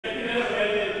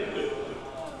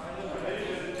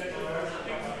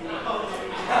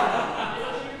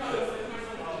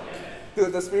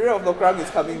Dude, the spirit of Lokrang is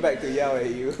coming back to yell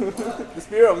at you. The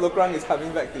spirit of Lokrang is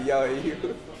coming back to yell at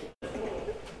you.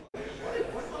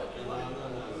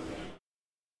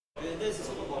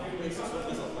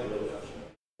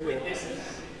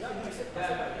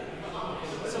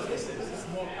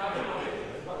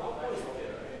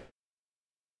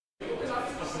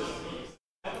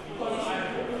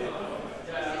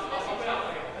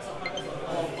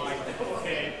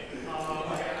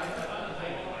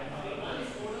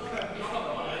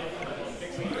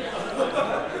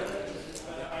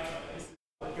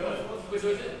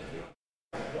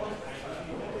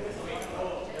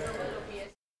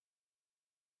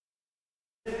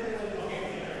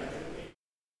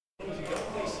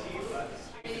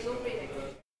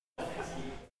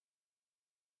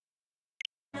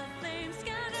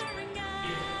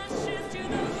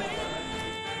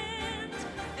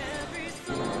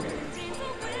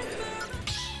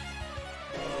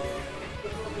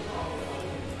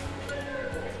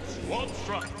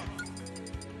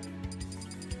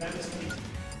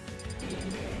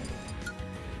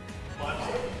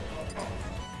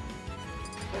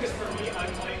 Because for me,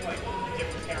 I'm playing like a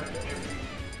different character every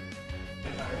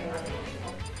entire game.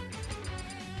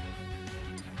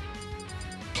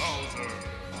 Bowser.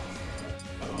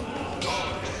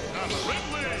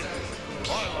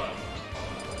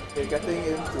 Okay, getting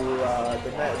into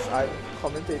the match. I'm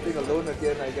commentating alone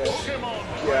again, I guess.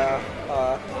 Yeah.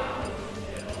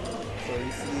 So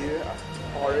you see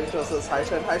Or4nge versus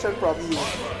Hyrchurn. Hyrchurn probably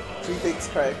used 3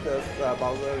 fixed characters.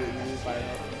 Bowser really by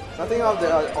now. Nothing out of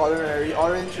the ordinary.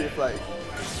 Or4nge with like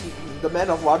the man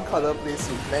of one color plays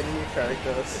with many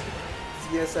characters.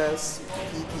 CSS,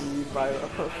 PP, Violet,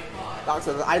 Dark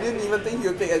Souls. I didn't even think he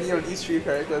would pick any of these 3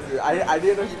 characters. Dude. I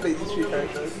didn't know he played these 3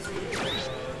 characters.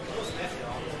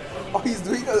 Oh, he's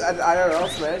doing an IRL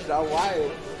smash now. Why?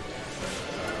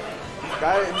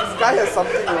 This guy has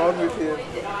something wrong with him.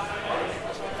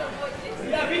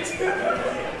 Yeah, me too.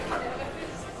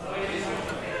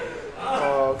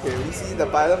 Oh, okay. We see the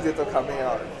Bylum Ditto coming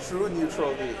out. True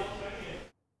neutral lead.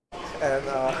 And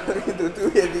the 2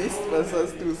 heavies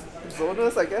versus 2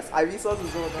 zoners, I guess. Ivysaur's a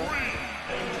zoner.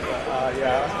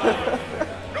 Yeah.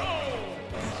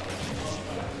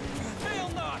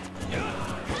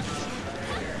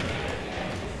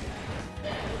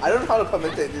 I don't know how to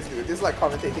commentate this, dude. This is like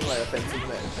commentating like a fencing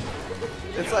match.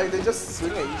 It's like they just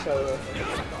swing at each other.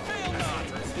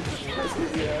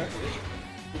 Yeah.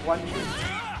 One.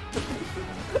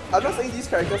 I'm not saying these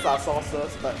characters are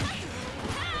saucers, but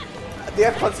they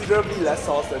have considerably less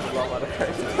sauce than a lot of other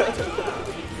characters.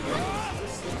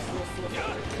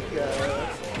 Yeah.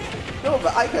 No,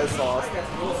 but I can sauce.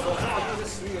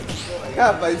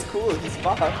 Yeah, but it's cool. He's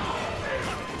buff.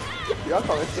 You are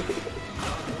commentating.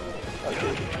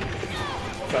 Okay.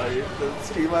 Sorry, the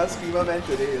streamer man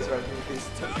today is running his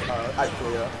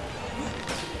player.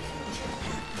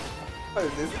 What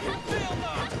is this game?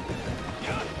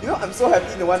 You know, I'm so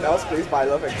happy no one else plays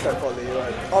Bylum except for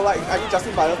Leon. Or like, I mean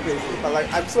Justin Bylum plays it, but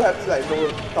like, I'm so happy like no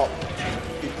top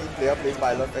 15 player plays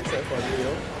Bylum except for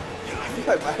Leon. I feel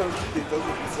like Bylum Ditto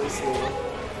would be so slow.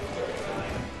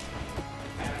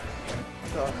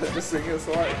 So, just swinging a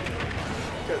sword.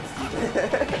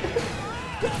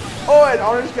 Oh, and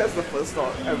Or4nge gets the first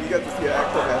stock, and we get to see an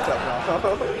actual matchup now.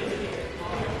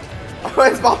 Oh,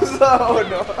 it's Bowser! Oh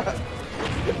no!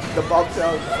 The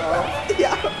bombshell itself.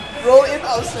 Yeah! Roll in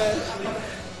upstairs!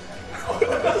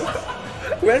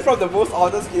 Went from the most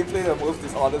honest gameplay to the most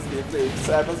dishonest gameplay.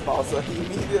 Samus Bowser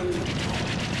immediately.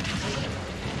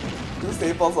 2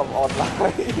 staples of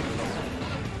online.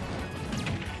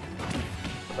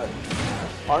 But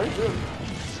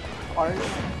Or4nge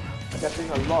getting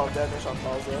a lot of damage on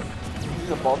Bowser.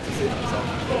 Using a bomb to save himself.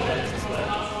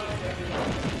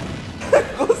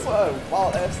 Goes for a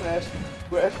wild air smash.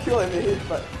 Would have killed in the hit,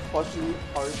 but fortunately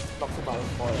Or4nge knocks him out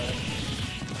of 4F.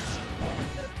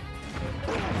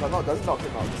 But doesn't knock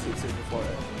him out, just hits him before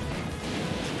that.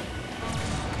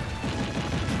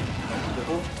 They're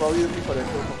both probably looking for their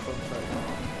kill confirms right now.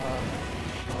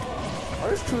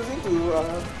 Or4nge choosing to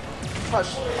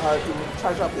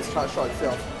charge up his charge shot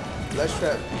itself. Ledge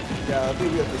trap, yeah, a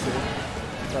bit weird to say,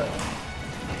 but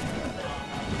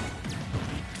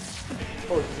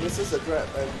oh, misses the grab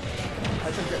and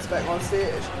Hyrchurn gets back on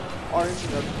stage. Or4nge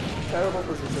in a terrible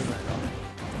position right now.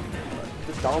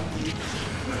 The down B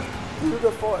to the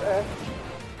 4F,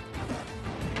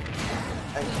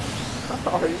 and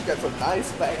Or4nge gets a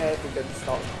nice back air to get the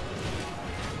stop.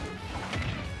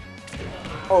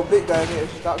 Oh, big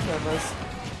damage, Dark Samus.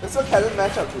 It's a canon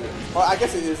matchup to it. Well, I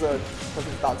guess it is a because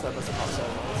it's Dark Samus and not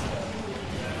Samus.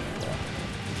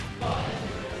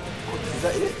 Yeah. Is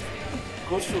that it?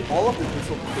 goes through all of the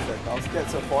neutral projectiles,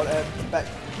 gets a forward and back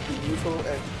to neutral,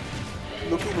 and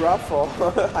looking rough for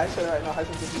Hyrchurn right now.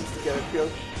 Hyrchurn just needs to get a kill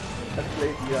and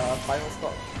play the final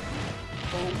stop.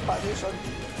 So punish on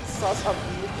Sus up B.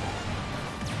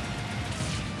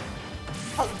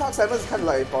 Dark Simon is kind of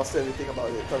like imposter everything about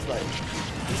it, because like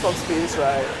he's from space,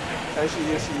 right? And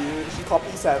she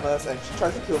copies Samus and she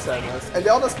tries to kill Samus, and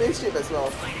they're on the spaceship as well.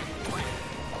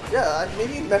 Yeah,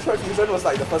 maybe Metroid Fusion was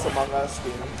like the first Among Us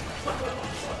game.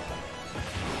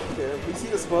 Okay, we see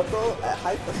the Squirtle at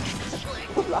Hyper.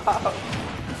 Wow.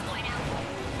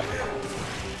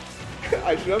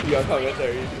 I shouldn't be on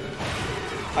commentary.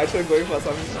 Hyrchurn going for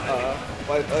some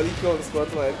an early kill on the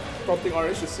Squirtle and prompting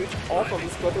Orange to switch off from the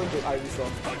Squirtle into Ivysaur.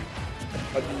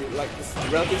 But the like this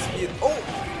relative speed. Oh!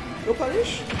 No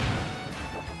punish?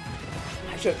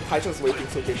 Hyrchurn's waiting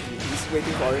so patiently. He's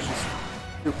waiting for Orange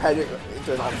to panic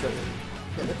into an option and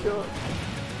get the kill.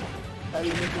 And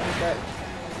making it back.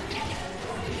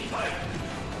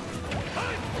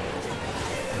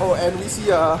 Oh, and we see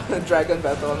a dragon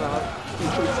battle now.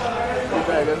 Two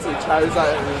dragons with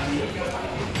Charizard and Ruby.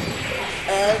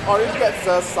 And Orange gets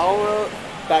a sour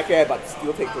back air but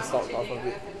still takes the stock off of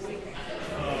it.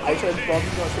 Hyrchurn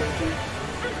probably not changing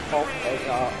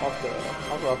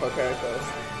off of her characters.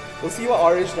 We'll see what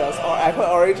Orange does. I heard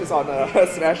Orange is on a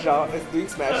Smashdown, is doing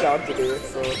Smashdown today,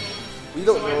 so we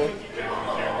don't know.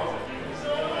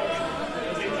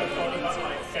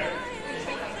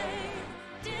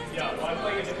 Yeah, well, I'm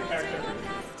playing a different character.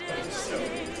 So,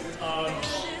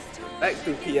 back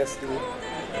to PS2.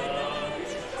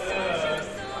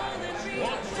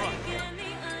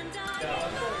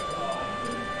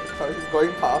 So he's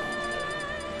going Puff.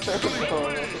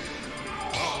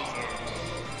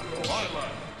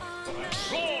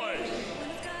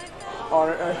 Or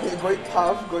going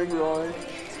Puff, going Roy.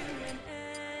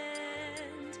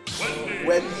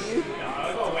 Wendy.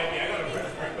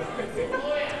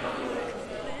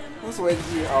 Who's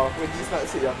Wendy? Oh, Wendy's not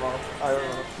say your mouth. I don't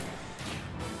know.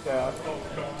 Yeah.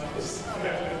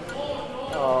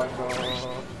 Oh no.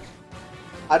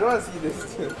 I don't want to see this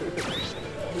too.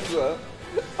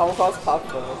 I'll cause Puff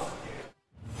first.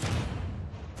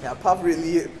 Yeah, Puff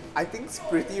really, I think it's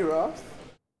pretty rough.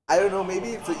 I don't know, maybe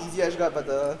it's an easy edge guard, but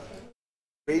the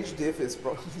range diff is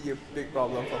probably a big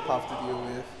problem for Puff to deal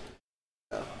with.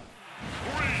 Yeah.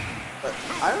 But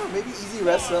I don't know, maybe easy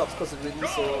rest setups because it's really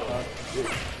so big.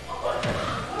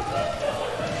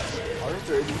 Orange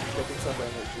already getting some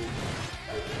energy.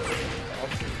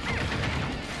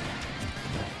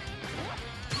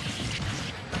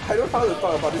 I don't know how to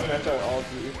talk about this matchup at all,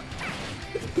 dude.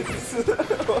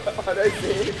 What did I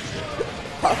say?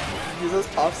 Puff uses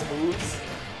Puff's moves.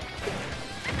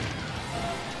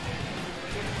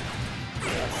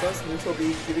 Yeah, Sus neutral B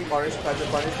giving Orange time to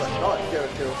punish but not get a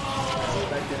kill.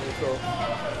 Back to neutral.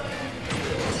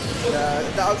 Yeah,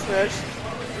 the out smash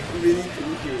really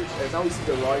too huge. And now we see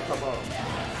the Roy come out.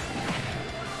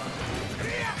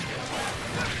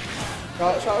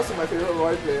 Shout out to my favorite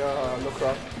Roy player,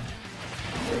 Lokra.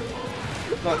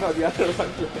 Not the other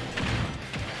one.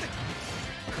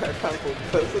 I can't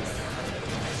focus.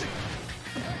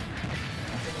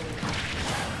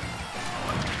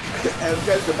 And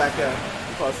gets the back air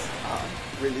because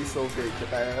really so great. The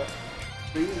back air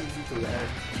really easy to land.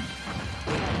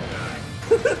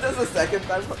 That's the second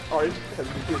time Orange has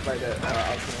been hit by that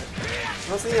outside. I'm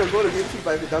not saying he'll go to game 3,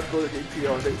 but if it does go to game 3,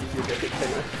 Orange will get hit by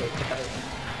that third time.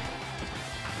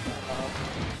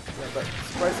 Yeah, but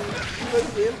surprisingly, even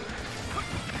game.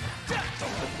 A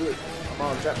good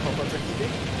amount of jab confirms and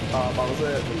keeping Bowser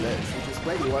at the legs, which is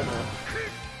where you wanna,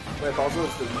 where Bowser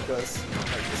is the weakest,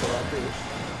 like disadvantage.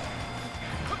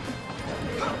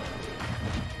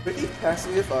 Pretty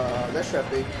passive, less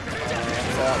trapping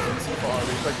setup you see for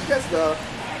Orange, but he gets the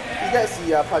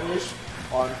punish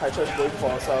on Hyrchurn going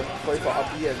for up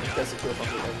B and gets the kill from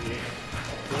the enemy.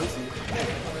 We'll see.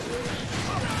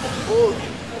 Oh,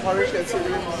 Orange gets hit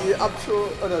with the up throw,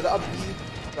 oh no, the up B.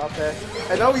 Up there.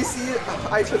 And now we see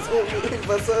Hyrchurn's old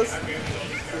versus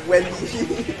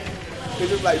Wendy. Which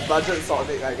is like budget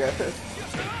Sonic, I guess.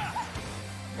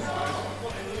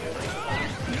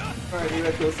 Alright,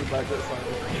 anywhere close to budget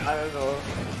Sonic. I don't know.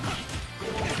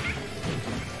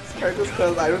 This character's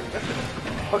curls, I don't.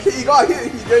 Okay, he got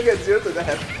hit, he didn't get 0 to the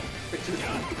head. Which is.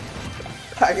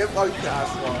 I guess all you can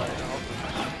ask for right now.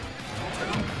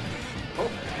 Oh,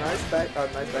 nice back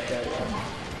air.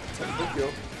 Good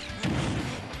kill.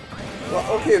 Well,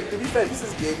 okay, to be fair, this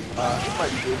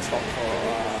might be game stock for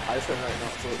Hyrchurn right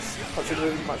now, so it's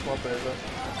considerably much more pressure.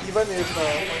 Even if,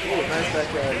 oh, nice back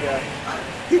air, yeah.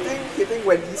 Hitting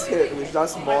Wendy's head, which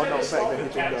does more knockback than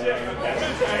hitting the...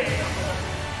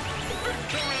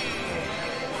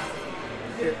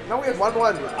 Okay, now we have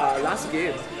 1-1, last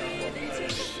game.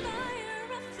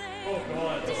 Oh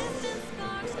god.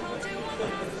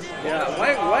 Yeah,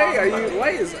 why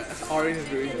is Orange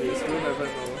doing this? We'll never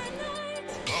know.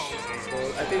 So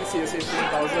I think seriously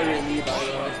Bowser really but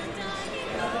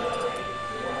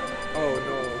oh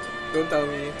no, don't tell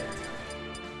me.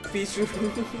 Pichu.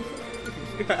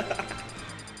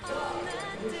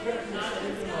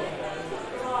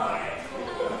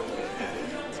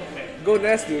 Go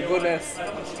Nest, dude, go Nest.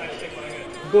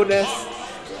 Go Nest.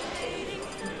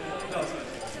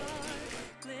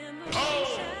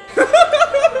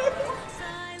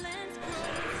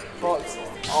 Thoughts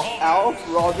of Alf,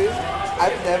 Robin,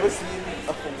 I've never seen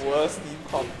a worse team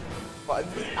comp. But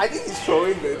I think he's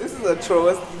throwing this. This is the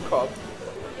throwers team comp.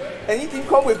 Any team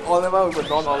comp with Olema with a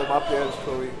non-Olema player is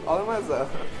throwing. Olema is a...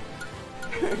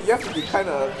 you have to be kind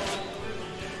of...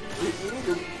 You need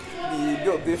to be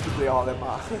built diff to play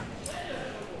Olema.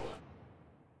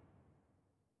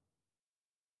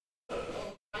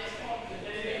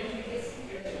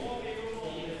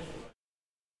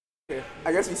 Okay,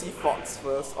 I guess we see Fox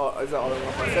first, or is that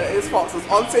Olema first? That is Fox.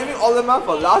 On saving Olema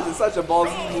for last is such a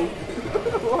ballsy move.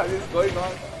 What is going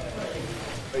on?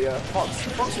 But yeah,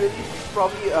 Fox really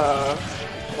probably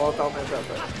volatile matchup,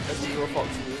 but as usual Fox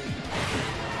really.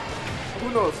 Who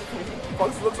knows?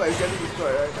 Fox looks like he's getting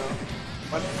destroyed right now.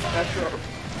 One natural.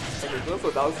 Okay, go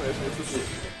for down smash, this is it.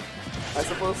 I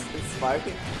suppose it's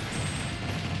spying.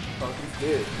 Oh, he's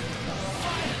dead.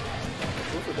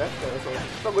 Go for that there, so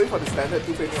not going for the standard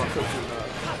 220 on Hyrchurn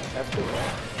after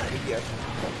APS.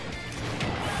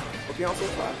 Okay, also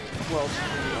far. Well,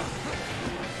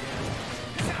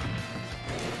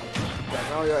 yeah,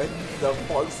 now you're in the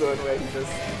Fox zone where he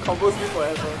just combos me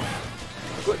forever.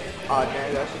 Good. Nah,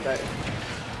 that should die.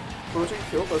 Approaching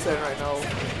kill percent right now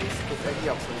with any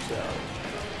up smash.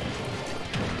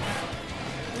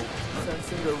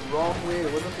 Sensing the wrong way,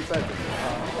 it wasn't prepared.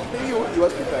 Maybe he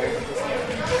was prepared, just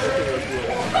thinking it was good.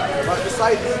 But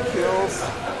beside me kills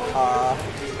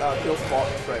kills Fox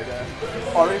right there.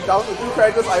 Orange down to 2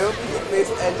 characters, I don't think he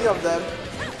placed any of them.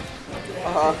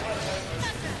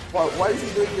 Why is he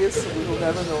doing this? We will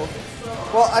never know.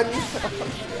 Well, I mean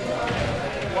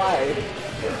why?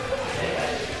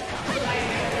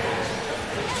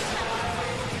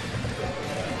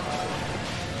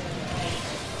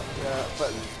 Yeah,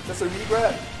 but there's a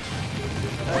regret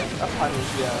and a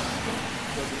punish, yeah.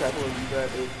 Just be careful with regret.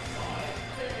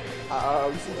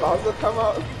 We see Bowser come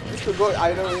out. This could go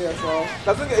either way as well.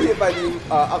 Doesn't get hit by the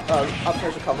up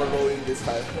smash cover rolling this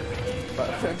time. But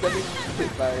getting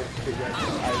hit by Big Red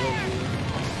either way.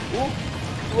 Ooh!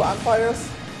 2 unfires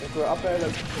into an up air,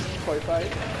 that's 45.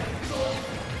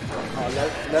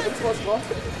 11 was gone.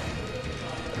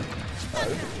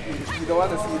 You don't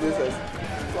want to see this as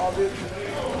Robin.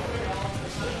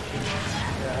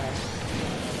 Yeah.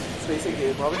 Spacing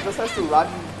game. Robin just has to run,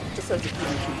 just has to keep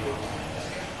retreating.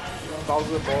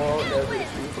 Bowser ball, leverage,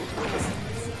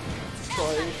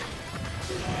 destroy.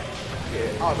 Okay,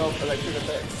 out of electric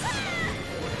attacks.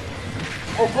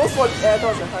 Oh, goes for the air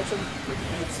dodge and Hyrchurn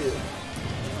beats it.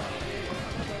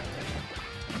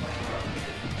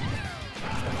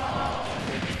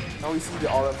 Now we see the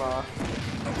Olema.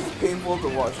 It's painful to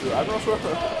watch, dude. I'm not sure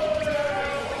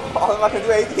Olema can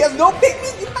do anything. He has no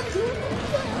pigment! He can't do it!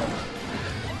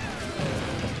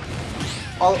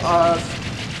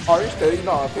 Orange clearly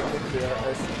not a pigment player,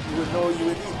 as you would know you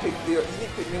would need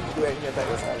pigment to do any attack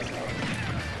as well.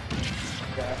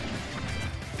 Yeah.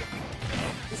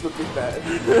 It's looking bad.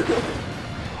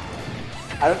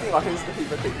 I don't think Orange can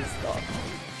even take this stock.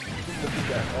 It's looking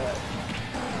bad, alright.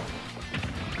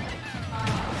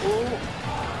 Oh!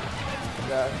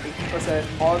 Yeah,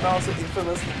 80%. All now so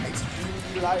infamous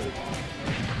extremely light.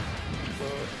 So,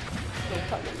 don't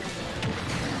cut it.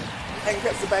 And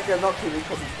gets the back end not killing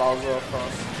because it's Bowser, of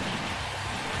course.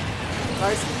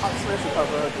 Nice up smash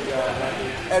recover.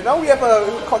 Yeah, and now we have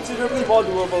a considerably more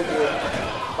doable game.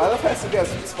 Milo has to get a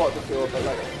sweet spot to kill, but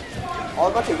like,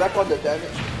 Olema can rack on the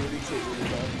damage really quick, really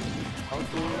well.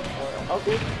 How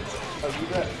good? A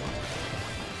regret.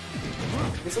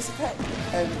 Misses attack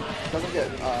and doesn't get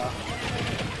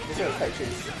attack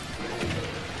chase.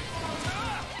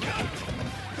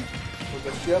 With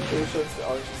the sheer patience the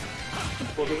Orange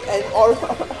is holding, and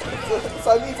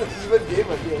suddenly it's an even game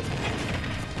again.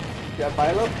 Yeah,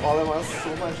 Milo Olema is so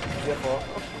much easier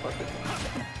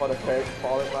for the character for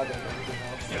Olema than anything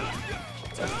else.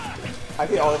 I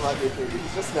hate Olema gameplay,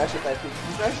 he's just smash attacking.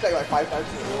 He smash attack like 5 times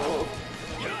in a row.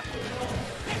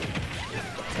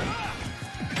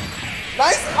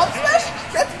 Nice up smash!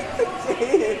 Getting the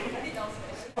game!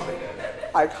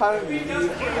 I can't believe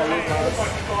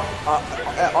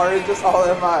Orange's all of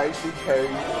them are actually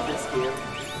carrying this game.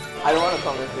 I don't want to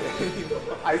comment it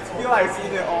anymore. I feel I've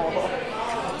seen it all.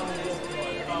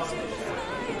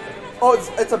 Oh,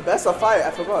 it's a best of 5,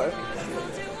 I forgot.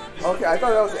 Okay, I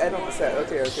thought that was the end of the set.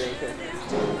 Okay.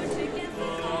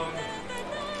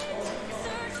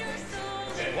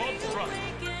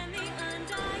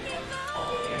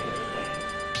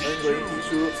 I'm going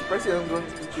Pichu. Surprised you haven't gone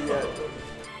Pichu yet.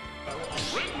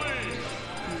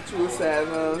 Pichu,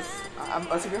 Samus. I'm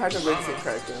assuming Hyrchurn going the same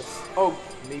characters. Oh,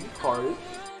 maybe Corey?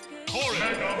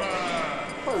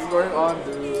 What is going on,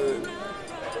 dude?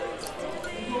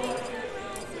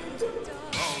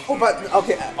 Oh, but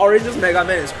okay, Orange's Mega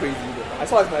Man is crazy though. I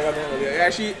saw his Mega Man earlier.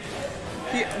 Actually,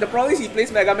 the problem is he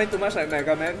plays Mega Man too much like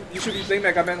Mega Man. You should be playing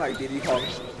Mega Man like Diddy Kong.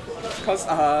 Because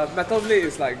Metal Blade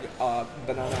is like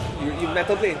banana. You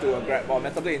Metal Blade into a grab or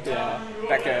Metal Blade into a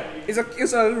back air.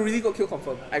 It's a really good kill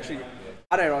confirm, actually.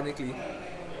 Unironically.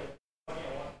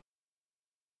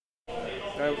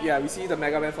 Yeah, we see the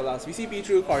Mega Man for last. We see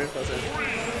Pichu, Korean person.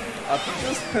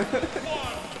 Pichu's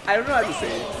I don't know what to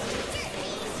say.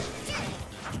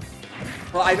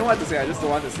 Well, I know what to say, I just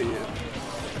don't want to say it.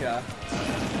 Yeah.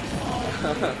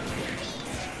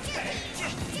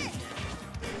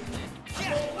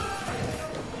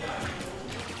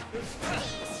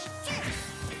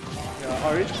 Yeah,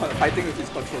 Orange fighting with his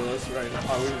controllers right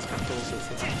now. With his controls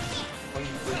also.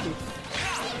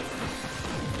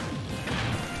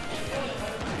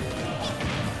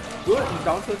 Good in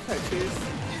down tilt tech chase.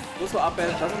 Goes for up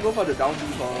and doesn't go for the down B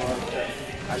for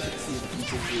I should see the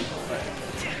Pichu view, but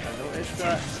no edge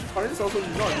guard. Orange is also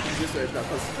not the easiest to edge guard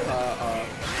because her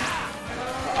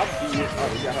up B,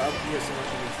 yeah, her up B has so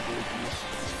much invincibility.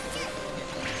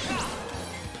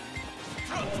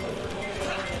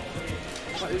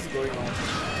 What is going on?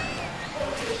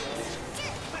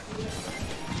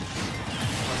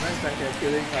 Oh, nice back here,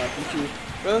 killing Pichu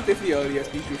relatively early as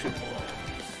Pichu should.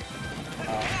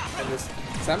 And this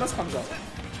Samus comes up.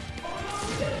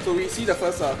 So we see the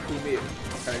first crewmate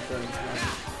character in this match.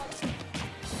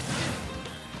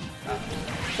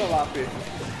 So laughing.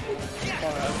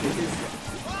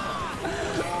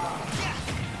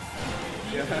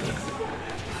 Yeah.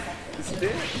 Is he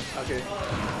dead? Okay.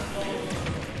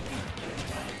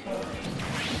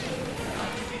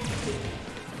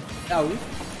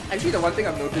 Actually, the one thing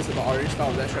I've noticed about Orange style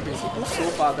of dash trapping is he goes so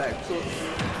far back. So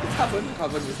it's hard for him to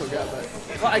cover neutral gear, but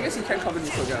well, I guess he can cover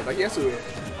neutral gear, but he has to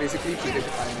basically predict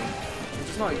the timing, which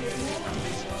is not easy.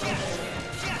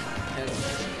 And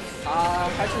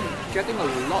Hyrchurn getting a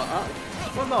lot,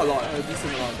 well, not a lot, a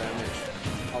decent amount of damage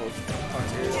out of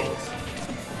his aerials.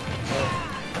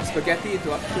 Spaghetti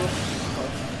into up close.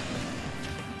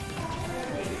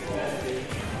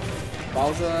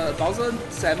 Bowser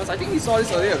Samus, I think he saw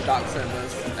this earlier with Dark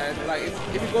Samus, and like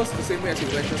if it goes the same way as he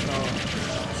went just now,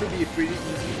 it should be pretty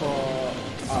easy for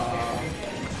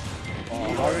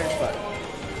Orange, but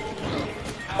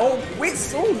oh wait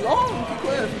so long! He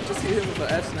could have just hit him with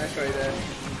the F smash right there,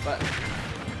 but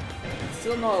it's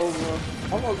still not over.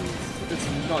 Almost it's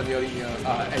not nearly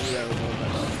anywhere over,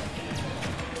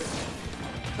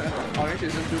 but Orange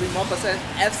is just doing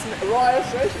 1% raw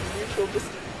F smash and neutral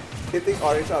hitting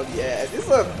Orange out of the air. And this is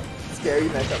a scary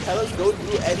matchup. Pellets don't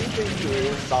do anything to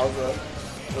Bowser.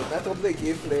 The Metal Blade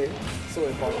gameplay, so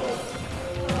important.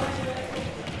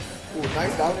 Ooh,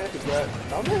 nice down air to grab.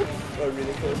 Down air? Oh,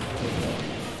 really close.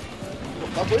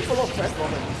 I'm going for a lot of press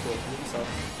bomb at this one. Really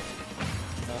soft.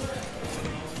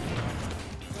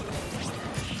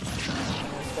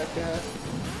 Back air.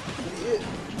 Really it.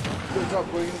 Good job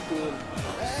going to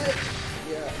edge.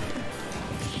 Yeah.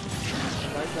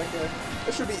 Nice back air.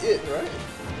 That should be it, right?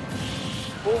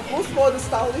 Go for the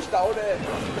stylish down there.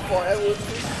 Forever would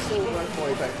be so much more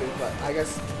effective, but I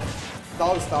guess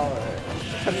style is style, right?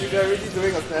 I mean, if you're already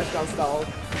doing a smash down style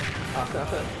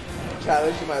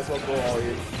challenge, you might as well go all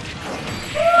in.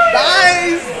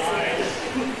 Nice!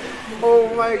 Oh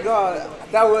my god.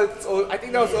 That was, I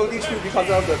think that was only true because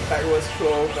of the backwards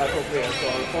throw Metal Blade as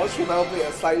well. If I was true Metal Blade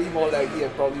is slightly more laggy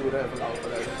and probably wouldn't have allowed for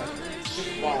that.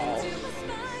 Wow.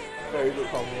 Very good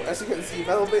combo. As you can see,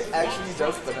 Metal Blade actually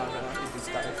does banana in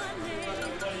disguise.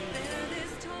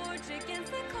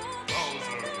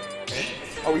 Okay.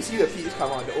 Oh, we see the Peach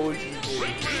come on, the OG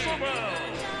game.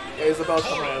 Yeah, Isabel's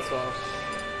come on as well.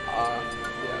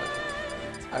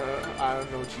 Yeah. I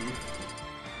don't know, Chief.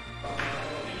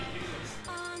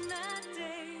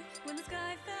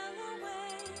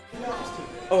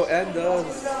 Oh, and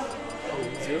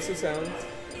Zero Sound.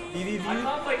 DDD. I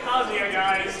can't play Kazuya,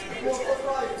 guys.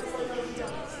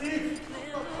 Steve!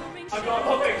 I've got a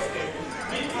puppet, Steve.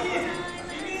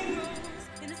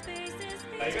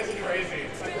 crazy.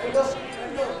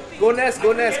 Go Nest,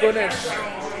 go Nest, go Nest.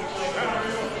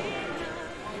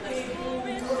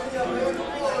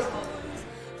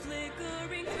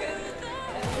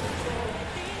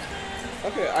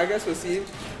 Okay, I guess we'll see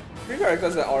three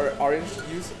characters that Orange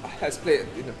has played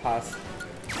in the past.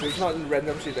 So it's not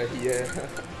random shit that he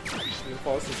been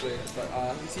forced to play. But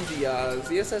you see the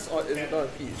ZSS or Isabel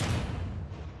and Peach.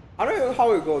 I don't know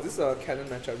how it goes. This is a canon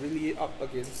matchup, really up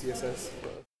against CSS.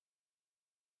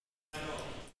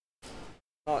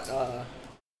 Not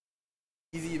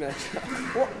easy matchup.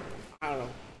 What? I don't know.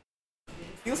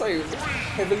 Feels like it's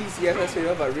heavily CSS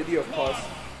favor, but really, of course,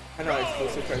 kind of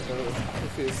explosive character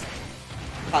with his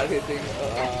hard hitting,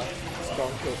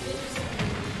 strong kill moves.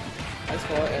 Nice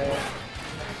for air.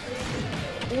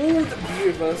 Ooh, the B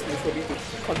reverse neutral B to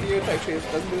continue attack chase.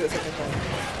 Doesn't do it second time.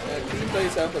 And clean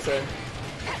 37%.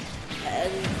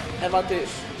 And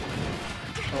advantage.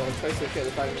 Oh, tries to get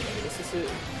the time. This is it.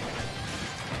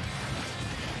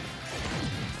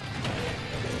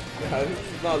 Yeah,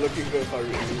 it's not looking good for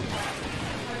Ridley.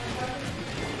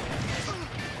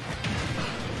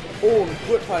 Oh,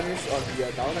 good punish on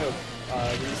the down air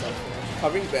release of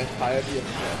covering the entirety of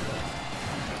the platform.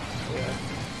 Yeah.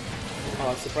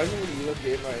 Surprisingly even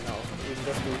game right now in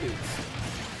just 2 hits.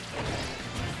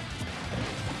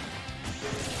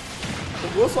 The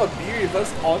ghost of B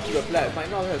reverse onto the plat might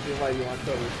not have been what you wanted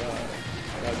with the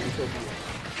neutral B.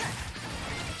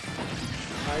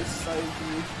 Nice side B.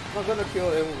 Not gonna kill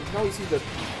him. Now we see the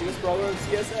biggest problem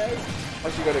CSS.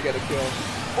 Or she gonna get a kill.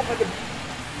 Oh my god.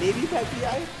 Maybe that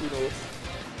PI? Who knows?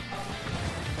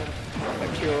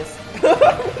 That kills.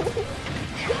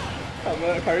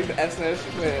 I'm carrying the S slash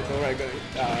where no right hitting right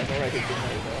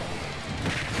now.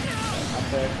 Up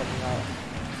there coming out.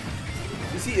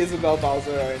 You see Isabel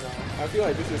Bowser right now. I feel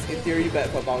like this is in theory bad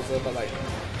for Bowser, but like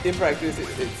in practice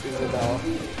it's Isabel.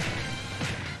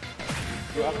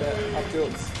 Go up there, up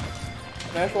tilts.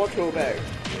 Smash 4 throwback.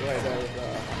 Right there with the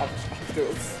up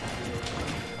tilts.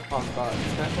 Oh god,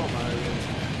 Smash 4 Mario.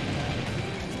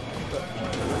 But,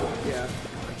 yeah.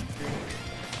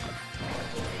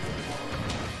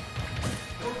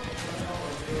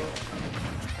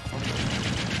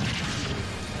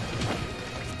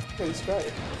 Okay, let's try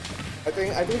it. I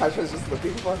think Hyrchurn is just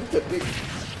looking for the big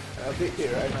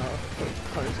hit right now.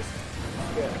 Just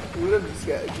scared. He wouldn't be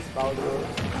scared, it's just Bowser.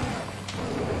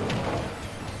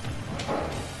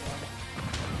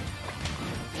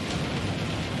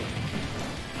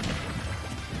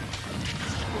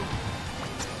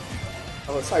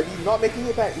 Oh, sorry, he's not making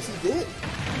it back. Is he dead?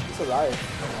 He's alive.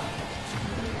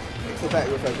 Makes it back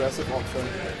with aggressive option.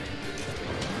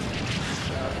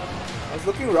 I was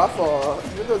looking rough for,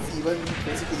 even though it's even,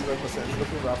 basically even percent, it's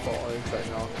looking rough for Orange right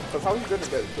now. Because how he's going to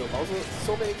get the kill? Also,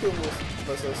 so many kill moves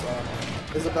versus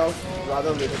Isabel's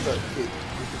rather limited hit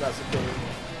with regards to killing.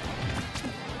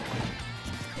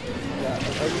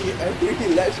 Yeah,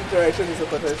 every ledge interaction is a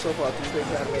potential for a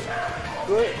 2-stage damage.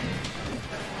 Good.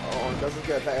 Oh, doesn't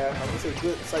get back air. I'm gonna say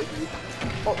good side B.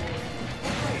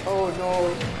 Oh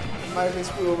no. Might have been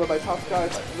screwed over by tough guy,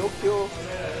 but no kill.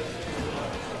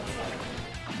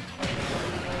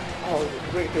 Oh,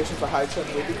 great patience for Hyrchurn,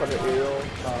 waiting for the aerial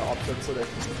option so that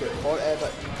he can get all air,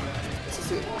 but this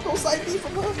is it. No side B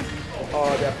from her!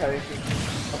 Oh, they're panicking.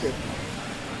 Okay.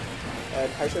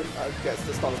 And Hyrchurn gets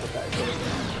the start of the back. So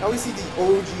now we see the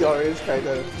OG Orange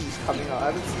character, Peach, coming out. I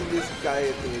haven't seen this guy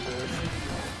in ages.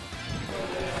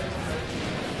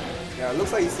 Yeah,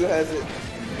 looks like he still has it.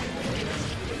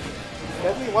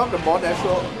 Definitely one of the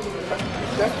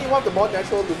more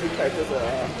natural looking characters.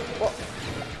 Well,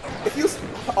 it feels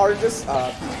Orange's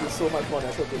Peach feels so much more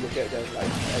natural to look at than like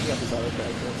any of his other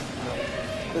characters. You know,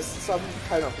 there's some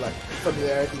kind of like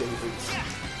familiarity that he brings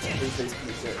to his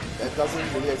Peach that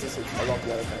doesn't really exist with a lot of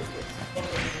the other characters.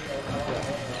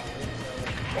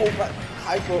 Yeah. Oh, but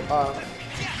Hypo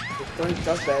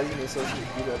just barely misses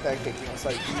with the attack taking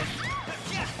outside Peach.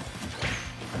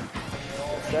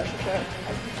 Dash attack.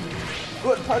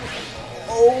 Good punch.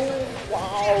 Oh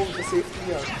wow, the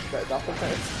safety on that double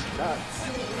attack is nuts.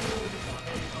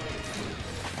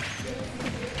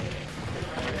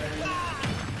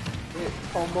 Great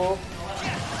combo.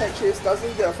 Tech chase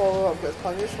doesn't get a follow up, gets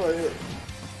punished for it.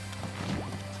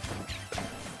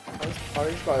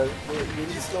 Orange got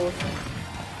really slow.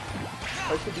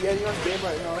 It could be anyone's game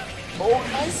right now. Oh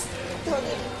nice!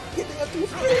 Getting a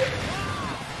 2-frame!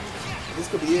 This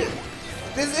could be it.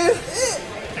 This is it!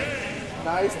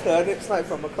 Nice turnip snipe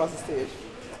from across the stage.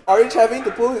 Orange having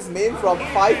to pull his main from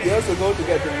 5 years ago to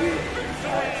get the win.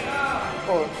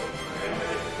 Oh.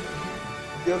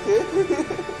 You okay?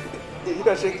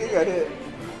 You're shaking your head.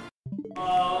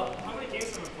 How many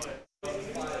games have we played?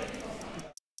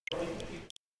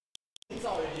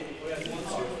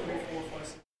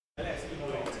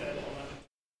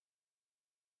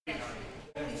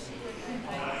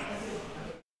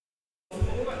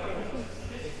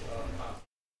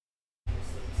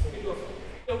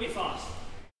 be fast.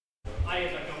 I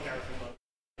have like no character, but.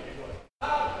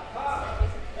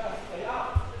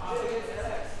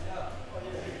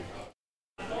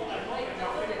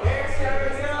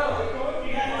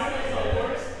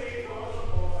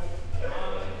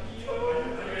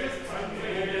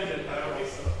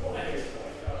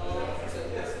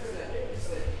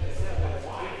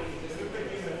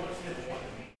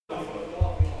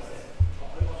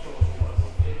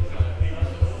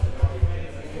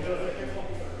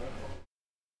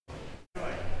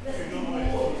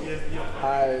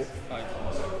 Hi. Hi.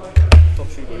 Top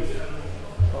 3 games.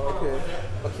 Oh, okay.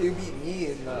 Okay, you beat me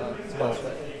in Smash,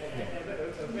 right?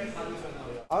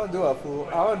 I want to do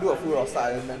a full roster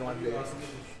Iron Man one day.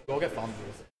 We all get farm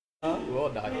bros. Huh? We all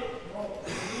die.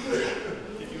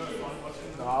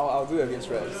 No, I'll do it against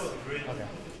Reds. Okay.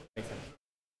 Makes sense.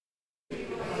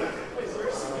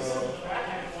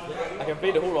 I can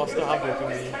play the whole roster half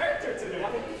jokingly.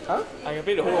 Huh? I can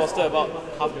play the whole roster about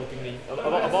half jokingly.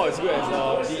 About as good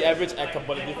as the average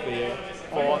competitive player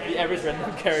for the average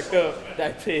random character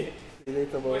that I play.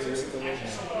 Relatable.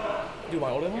 Dude,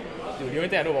 my Olimar? Dude, the only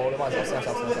thing I know about Olimar is upside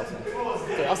shop.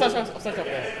 Sorry, upside shop,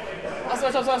 yeah.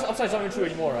 Upside shop not true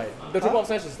anymore, right? The triple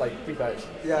upside is like pre-patch.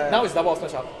 Yeah. Now it's double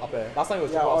upside up there. Last time it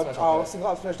was triple upside I'll up single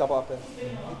up smash double up there.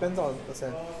 Depends on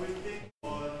percent.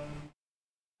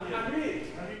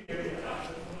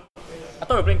 I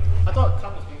thought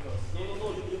Cam was playing first. No,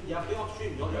 you are playing off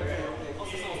stream. You are playing off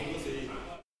stream.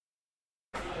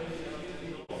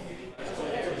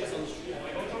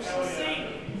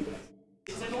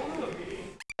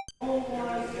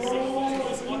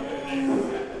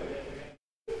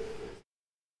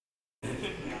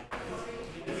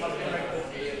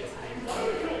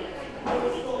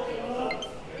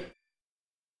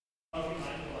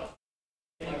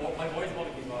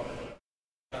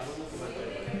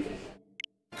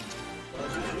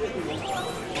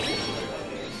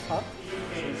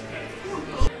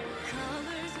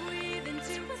 Colors weave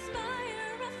into a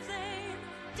spire of flame.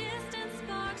 Distant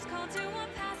sparks call to a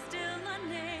past still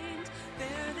unnamed.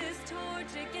 Bear this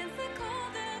torch against the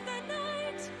cold of the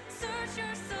night. Search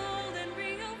your soul and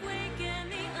reawaken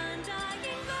the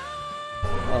undying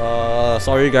light.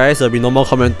 Sorry guys, there'll be no more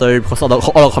commentary because all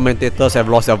the commentators have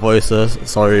lost their voices.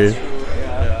 Sorry.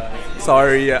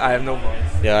 Sorry, I have no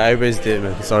voice. Yeah, everybody's dead,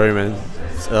 man. Sorry, man.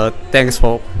 Thanks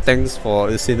for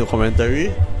listening to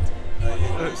commentary.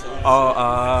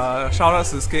 Shout out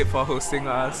to Skip for hosting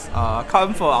us.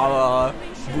 Come for our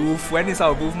booth. When is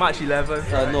our booth? March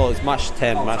 11th? No, it's March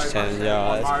 10. March 10.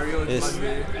 Yeah, Mario it's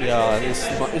Monday. yeah,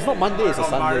 it's not Monday. It's a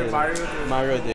Sunday. Mario Day. Mario Day.